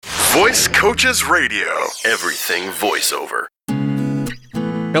Voice Coaches Radio. Everything voiceover.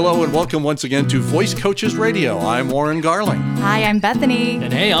 Hello and welcome once again to Voice Coaches Radio. I'm Warren Garling. Hi, I'm Bethany.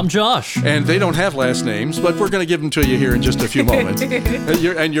 And hey, I'm Josh. And they don't have last names, but we're going to give them to you here in just a few moments.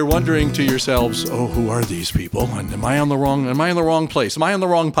 And you're wondering to yourselves, oh, who are these people? And am I in the wrong place? Am I on the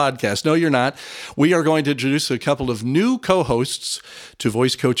wrong podcast? No, you're not. We are going to introduce a couple of new co-hosts to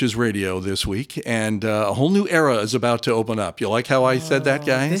Voice Coaches Radio this week, and a whole new era is about to open up. You like how I said that,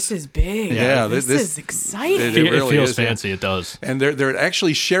 guys? This is big. Yeah, this is exciting. It really feels is, fancy, yeah. it does. And they're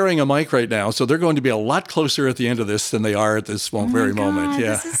actually sharing a mic right now, so they're going to be a lot closer at the end of this than they are at this very moment.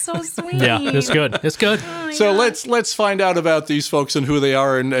 Yeah. This is so sweet. Yeah, it's good. It's good. So let's find out about these folks and who they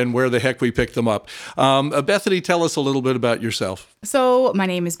are and where the heck we picked them up. Bethany, tell us a little bit about yourself. So my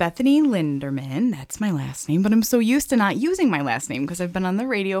name is Bethany Linderman. That's my last name, but I'm so used to not using my last name because I've been on the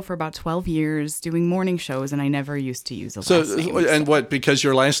radio for about 12 years doing morning shows, and I never used to use a last name. And what, because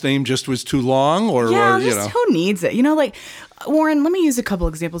your last name just was too long? Or who needs it? Like, Warren, let me use a couple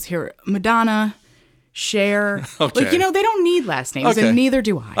examples here. Madonna, Cher. Okay. They don't need last names, and neither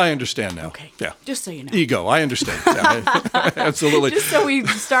do I. I understand now. Okay. Yeah. Just so you know. Ego, I understand. Yeah, absolutely. Just so we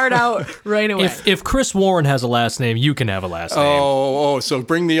start out right away. If Chris Warren has a last name, you can have a last name. So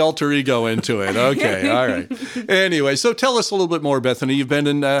bring the alter ego into it. Okay, all right. Anyway, so tell us a little bit more, Bethany. You've been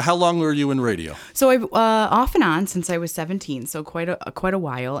in, how long were you in radio? So I've off and on since I was 17, so quite a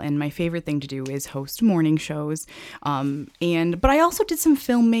while. And my favorite thing to do is host morning shows. But I also did some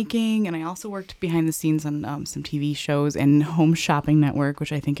filmmaking, and I also worked behind the scenes on some TV shows and Home Shopping Network,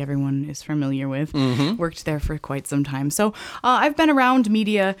 which I think everyone is familiar with. Mm-hmm. Worked there for quite some time. So I've been around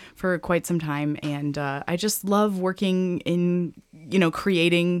media for quite some time, and I just love working in,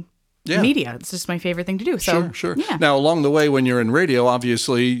 creating media. It's just my favorite thing to do. So, Sure. Yeah. Now, along the way, when you're in radio,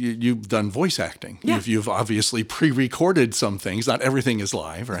 obviously, you've done voice acting. Yeah. You've obviously pre-recorded some things. Not everything is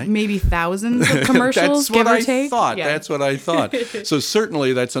live, right? Maybe thousands of commercials, give or take. That's what I thought. So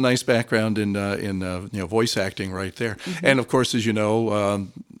certainly, that's a nice background in voice acting right there. Mm-hmm. And of course, as you know,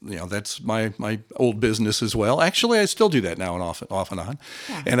 that's my old business as well. Actually, I still do that now and off and on.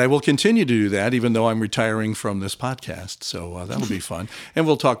 Yeah. And I will continue to do that, even though I'm retiring from this podcast. So that'll be fun. And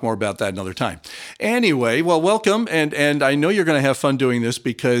we'll talk more about that another time. Anyway, well, welcome. And I know you're going to have fun doing this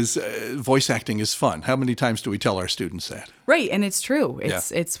because voice acting is fun. How many times do we tell our students that? Right, and it's true.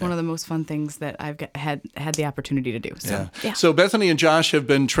 It's one of the most fun things that I've had the opportunity to do. So, yeah. So Bethany and Josh have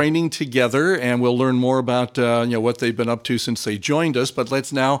been training together, and we'll learn more about what they've been up to since they joined us. But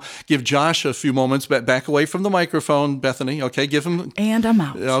let's now give Josh a few moments. Back away from the microphone, Bethany. Okay, give him. And I'm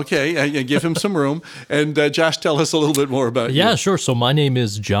out. Okay, give him some room. And Josh, tell us a little bit more about you. Yeah, sure. So my name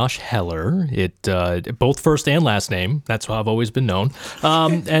is Josh Heller. Both first and last name. That's how I've always been known.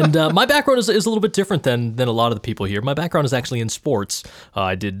 And my background is a little bit different than a lot of the people here. My background is actually in sports.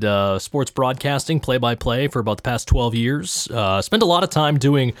 I did sports broadcasting, play-by-play for about the past 12 years. Spent a lot of time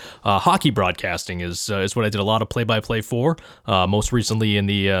doing hockey broadcasting is what I did a lot of play-by-play for. Most recently in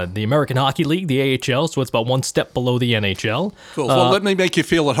the American Hockey League, the AHL, so it's about one step below the NHL. Cool. Well, let me make you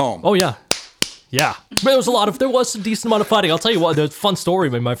feel at home. Oh, yeah. Yeah, there was a decent amount of fighting. I'll tell you what, there's a fun story.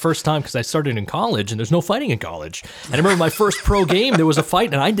 My first time, because I started in college, and there's no fighting in college. And I remember my first pro game, there was a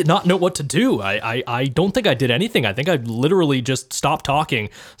fight, and I did not know what to do. I don't think I did anything. I think I literally just stopped talking.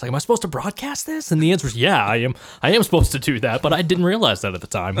 It's like, am I supposed to broadcast this? And the answer is, yeah, I am supposed to do that, but I didn't realize that at the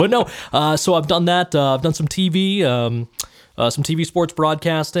time. But no, so I've done that. I've done some TV, some TV sports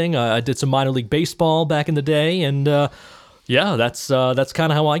broadcasting. I did some minor league baseball back in the day, and that's kind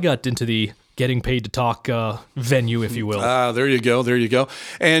of how I got into the getting paid to talk venue, if you will. There you go.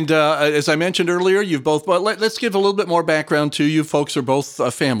 And as I mentioned earlier, you've both. Well, let's give a little bit more background to you. Folks are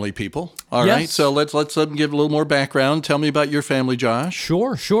both family people. All right. So let's give a little more background. Tell me about your family, Josh.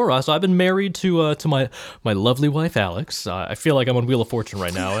 Sure. So I've been married to my lovely wife, Alex. I feel like I'm on Wheel of Fortune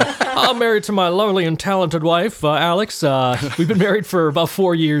right now. I'm married to my lovely and talented wife, Alex. We've been married for about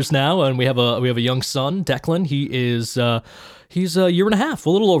 4 years now, and we have a young son, Declan. He's a year and a half, a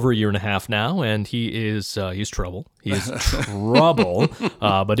little over a year and a half now, and he's trouble. He's trouble,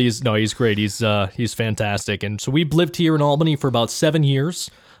 but he's great. He's fantastic. And so we've lived here in Albany for about 7 years,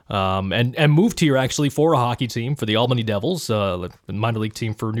 and moved here actually for a hockey team, for the Albany Devils, the minor league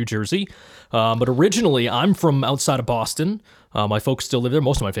team for New Jersey. But originally, I'm from outside of Boston. My folks still live there.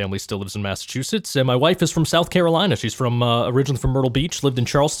 Most of my family still lives in Massachusetts. And my wife is from South Carolina. She's originally from Myrtle Beach, lived in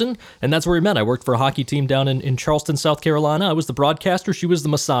Charleston. And that's where we met. I worked for a hockey team down in Charleston, South Carolina. I was the broadcaster. She was the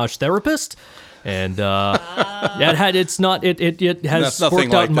massage therapist. And it has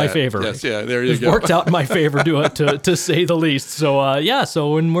worked out in my favor. Yes, yeah, there you go. It's worked out in my favor, to say the least. So,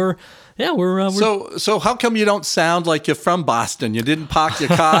 so when we're Yeah, we're So how come you don't sound like you're from Boston? You didn't park your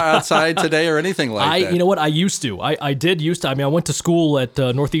car outside today or anything like that? You know what? I used to. I did used to. I mean, I went to school at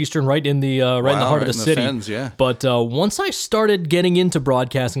Northeastern, right in the in the heart of the city. Fens, yeah. But once I started getting into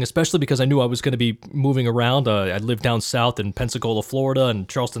broadcasting, especially because I knew I was going to be moving around, I lived down south in Pensacola, Florida, and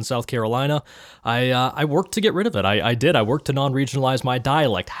Charleston, South Carolina. I worked to get rid of it. I did. I worked to non-regionalize my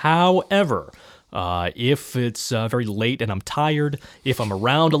dialect. However, if it's very late and I'm tired, if I'm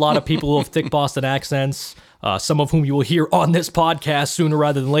around a lot of people with thick Boston accents, some of whom you will hear on this podcast sooner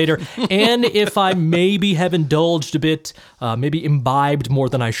rather than later, and if I maybe have indulged a bit, maybe imbibed more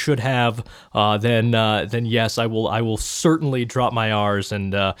than I should have, then yes, I will certainly drop my R's,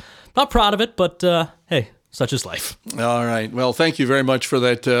 and not proud of it, but hey. Such is life. All right. Well, thank you very much for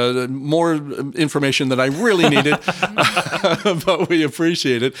that. More information than I really needed, but we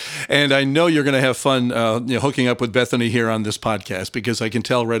appreciate it. And I know you're going to have fun hooking up with Bethany here on this podcast, because I can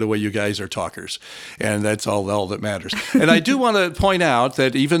tell right away you guys are talkers, and that's all that matters. And I do want to point out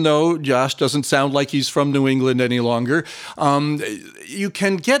that even though Josh doesn't sound like he's from New England any longer, you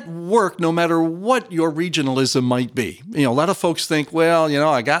can get work no matter what your regionalism might be. A lot of folks think, well,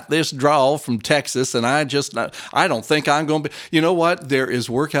 I got this drawl from Texas, and I don't think I'm going to be. You know what? There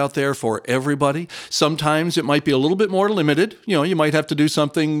is work out there for everybody. Sometimes it might be a little bit more limited. You might have to do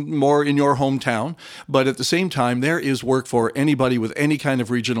something more in your hometown. But at the same time, there is work for anybody with any kind of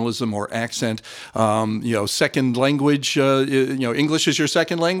regionalism or accent. Second language, English is your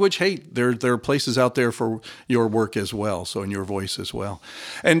second language. Hey, there are places out there for your work as well. So in your voice as well.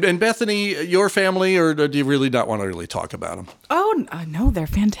 And Bethany, your family, or do you really not want to really talk about them? Oh, no, they're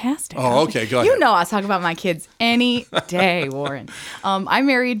fantastic. Oh, okay, go ahead. I'll talk about my kids any day, Warren. I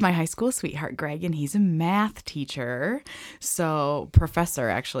married my high school sweetheart, Greg, and he's a math teacher, professor,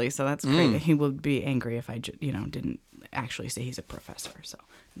 actually. So that's great. He will be angry if I, didn't actually say he's a professor. So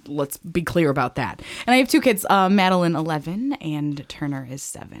let's be clear about that. And I have two kids, Madeline, 11, and Turner is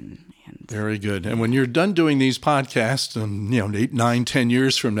 7. Very good. And when you're done doing these podcasts, 8, 9, 10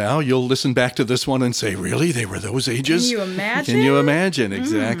 years from now, you'll listen back to this one and say, really? They were those ages? Can you imagine? Can you imagine?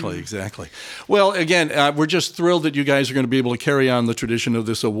 Exactly. Well, again, we're just thrilled that you guys are going to be able to carry on the tradition of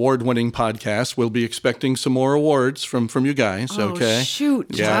this award-winning podcast. We'll be expecting some more awards from you guys, okay? Oh, shoot.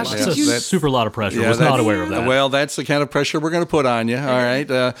 Yeah, Josh, That's a super lot of pressure. I was not aware of that. Well, that's the kind of pressure we're going to put on you, all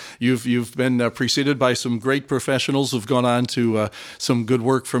right? You've been preceded by some great professionals who've gone on to some good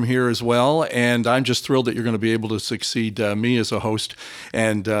work from here as well. And I'm just thrilled that you're going to be able to succeed me as a host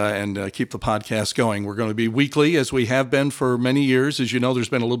and keep the podcast going. We're going to be weekly, as we have been for many years. As you know, there's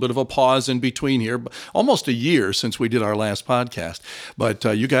been a little bit of a pause in between here, almost a year since we did our last podcast. But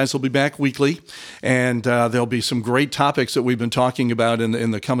you guys will be back weekly, and there'll be some great topics that we've been talking about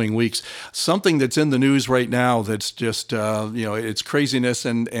in the coming weeks. Something that's in the news right now that's just it's craziness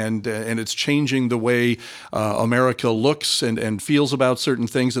and it's changing the way America looks and feels about certain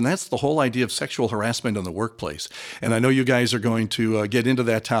things, and that's the whole idea of sexual harassment in the workplace. And I know you guys are going to get into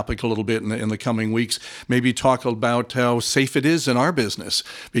that topic a little bit in the coming weeks, maybe talk about how safe it is in our business,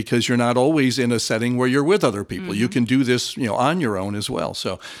 because you're not always in a setting where you're with other people. You can do this on your own as well.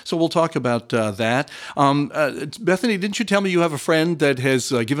 So we'll talk about that. Bethany, didn't you tell me you have a friend that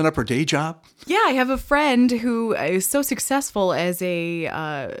has given up her day job? Yeah, I have a friend who is so successful as a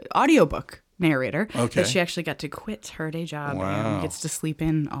audiobook narrator that she actually got to quit her day job and gets to sleep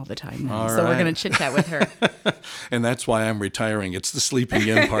in all the time now. So we're going to chit chat with her. And that's why I'm retiring. It's the sleeping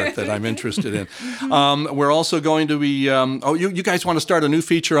in part that I'm interested in. We're also going to be you guys want to start a new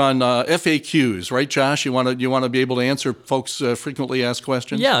feature on FAQs, right, Josh? You want to be able to answer folks frequently asked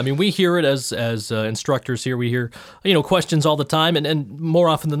questions? Yeah, I mean, we hear it as instructors here. We hear questions all the time, and more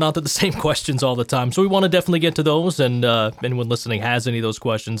often than not, they're the same questions all the time. So we want to definitely get to those, and anyone listening has any of those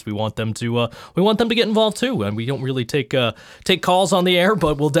questions, we want them to get involved too. And we don't really take calls on the air,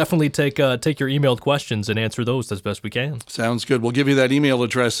 but we'll definitely take your emailed questions and answer those as best we can. Sounds good. We'll give you that email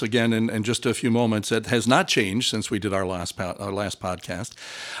address again in just a few moments. It has not changed since we did our last podcast.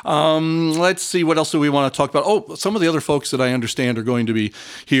 Let's see, what else do we want to talk about? Oh, some of the other folks that I understand are going to be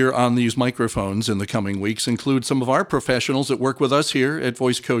here on these microphones in the coming weeks include some of our professionals that work with us here at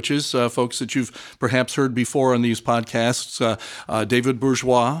Voice Coaches, folks that you've perhaps heard before on these podcasts, David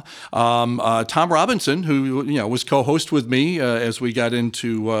Bourgeois, Tom Robinson, who was co-host with me as we got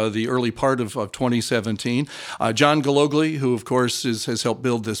into the early part of 2017. John Galogli, who of course has helped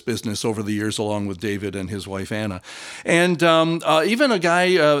build this business over the years, along with David and his wife Anna, and even a guy,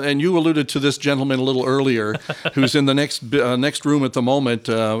 and you alluded to this gentleman a little earlier, who's in the next room at the moment,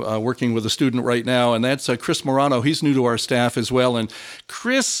 working with a student right now, and that's Chris Morano. He's new to our staff as well, and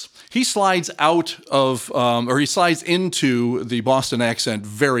Chris he slides out of, or he slides into the Boston accent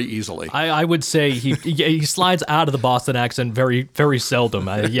very easily. I would say he slides out of the Boston accent very, very seldom.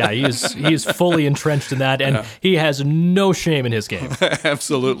 He is fully entrenched in that, and he has no shame in his game.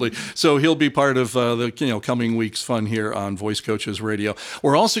 Absolutely. So he'll be part of the coming week's fun here on Voice Coaches Radio.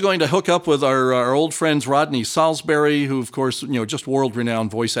 We're also going to hook up with our old friends Rodney Salisbury, who of course just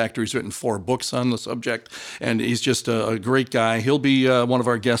world-renowned voice actor. He's written 4 books on the subject, and he's just a great guy. He'll be one of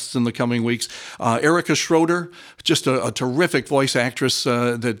our guests in the coming weeks. Erica Schroeder, just a terrific voice actress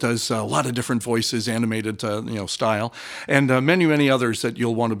that does a lot of different voices, animated style, and many others that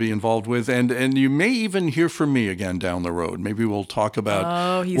you'll want to be involved with. And you may even hear from me again down the road. Maybe we'll talk about.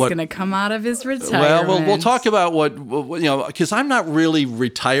 Oh, he's going to come out of his retirement. Well, we'll talk about what because I'm not really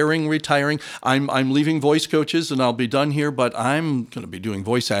retiring. I'm leaving Voice Coaches, and I'll be done here. But I'm going to be doing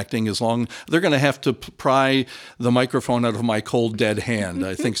voice acting as long. They're going to have to pry the microphone out of my cold dead hand.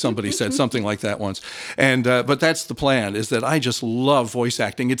 I think somebody said something like that once. And but that's the plan. Is that I just love voice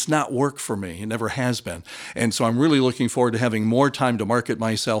acting. It's not work for me. It never has been. And so I'm really looking forward to having more time to market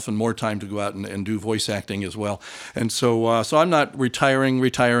myself and more time to go out and do voice acting as well. And so I'm not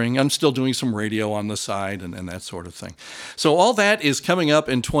retiring. I'm still doing some radio on the side and that sort of thing. So all that is coming up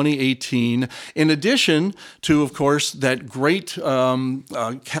in 2018, in addition to, of course, that great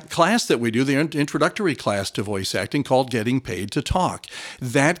class that we do, the introductory class to voice acting called Getting Paid to Talk.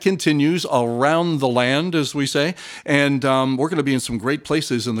 That continues around the land, as we say, and we're going to be in some great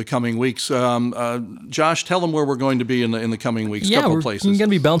places in the coming weeks. Josh, tell them where we're going to be in the coming weeks. Couple places. We're going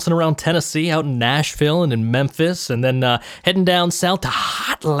to be bouncing around Tennessee, out in Nashville and in Memphis, and then heading down south to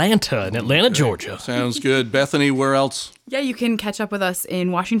Atlanta in Atlanta, Georgia. Sounds good. Bethany, where else? Yeah, you can catch up with us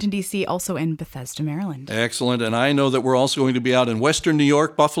in Washington, D.C., also in Bethesda, Maryland. Excellent. And I know that we're also going to be out in Western New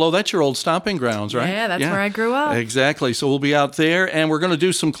York, Buffalo. That's your old stomping grounds, right? Yeah, that's where I grew up. Exactly. So we'll be out there, and we're going to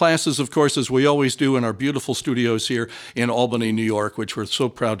do some classes, of course, as we always do in our beautiful studios here in Albany, New York, which we're so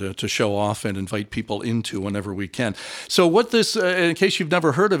proud to show off and invite people into whenever we can. So what this, in case you've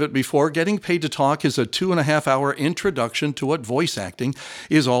never heard of it before, Getting Paid to Talk is a 2.5-hour introduction to what voice acting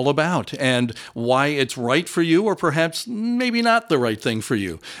is all about and why it's right for you, or perhaps maybe not the right thing for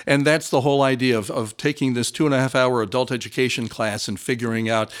you. And that's the whole idea of taking this 2.5-hour adult education class and figuring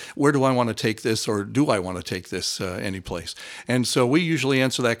out, where do I want to take this, or do I want to take this any place? And so we usually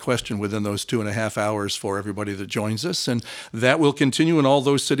answer that question within those 2.5 hours for everybody that joins us. And that will continue in all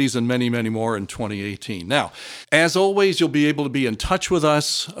those cities and many more in 2018. Now, as always, you'll be able to be in touch with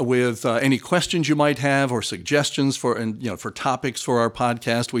us with any questions you might have or suggestions for topics for our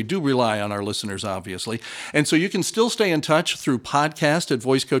podcast. We do rely on our listeners, obviously. And so you can still stay in touch through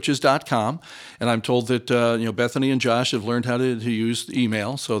podcast@voicecoaches.com. And I'm told that Bethany and Josh have learned how to use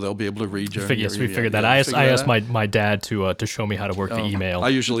email, so they'll be able to read your Yes, we figured that. I asked my dad to show me how to work the email. I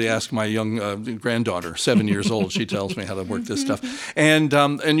usually ask my young granddaughter, 7 years old. She tells me how to work this stuff. And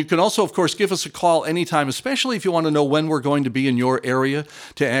you can also, of course, give us a call anytime, especially if you want to know when we're going to be in your area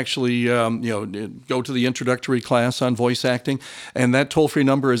to actually go to the introductory class on voice acting. And that toll-free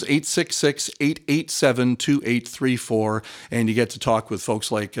number is 866-887-2834. And you get to talk with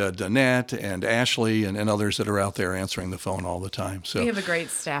folks like Danette and Ashley and others that are out there answering the phone all the time. So we have a great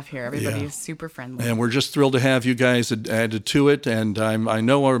staff here. Everybody is super friendly. And we're just thrilled to have you guys added to it. And I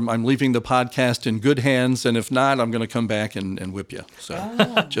know I'm leaving the podcast in good hands. And if not, I'm going to come back and whip you.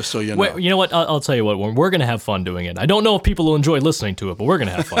 So just so you know. Wait, you know what? I'll tell you what. We're going to have fun doing it. I don't know if people will enjoy listening to it, but we're going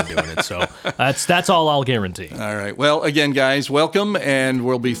to have fun doing it. So that's all I'll guarantee. All right. Well, again, guys, welcome. And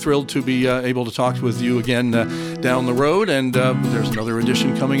we'll be thrilled to be able to talk with you again down the road. And there's another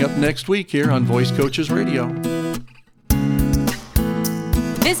edition coming up next week here on Voice Coaches Radio.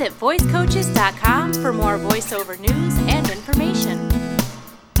 Visit voicecoaches.com for more voiceover news and information.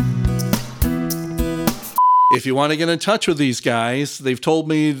 If you want to get in touch with these guys, they've told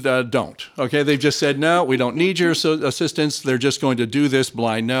me don't. Okay, they've just said, no, we don't need your assistance. They're just going to do this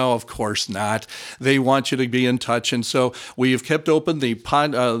blind. No, of course not. They want you to be in touch. And so we have kept open the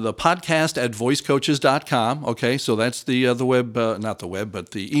podcast at voicecoaches.com. Okay, so that's the web, not the web,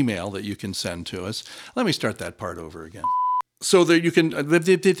 but the email that you can send to us. Let me start that part over again. So that you can. That was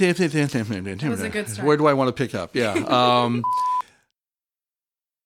a good start. Where do I want to pick up? Yeah.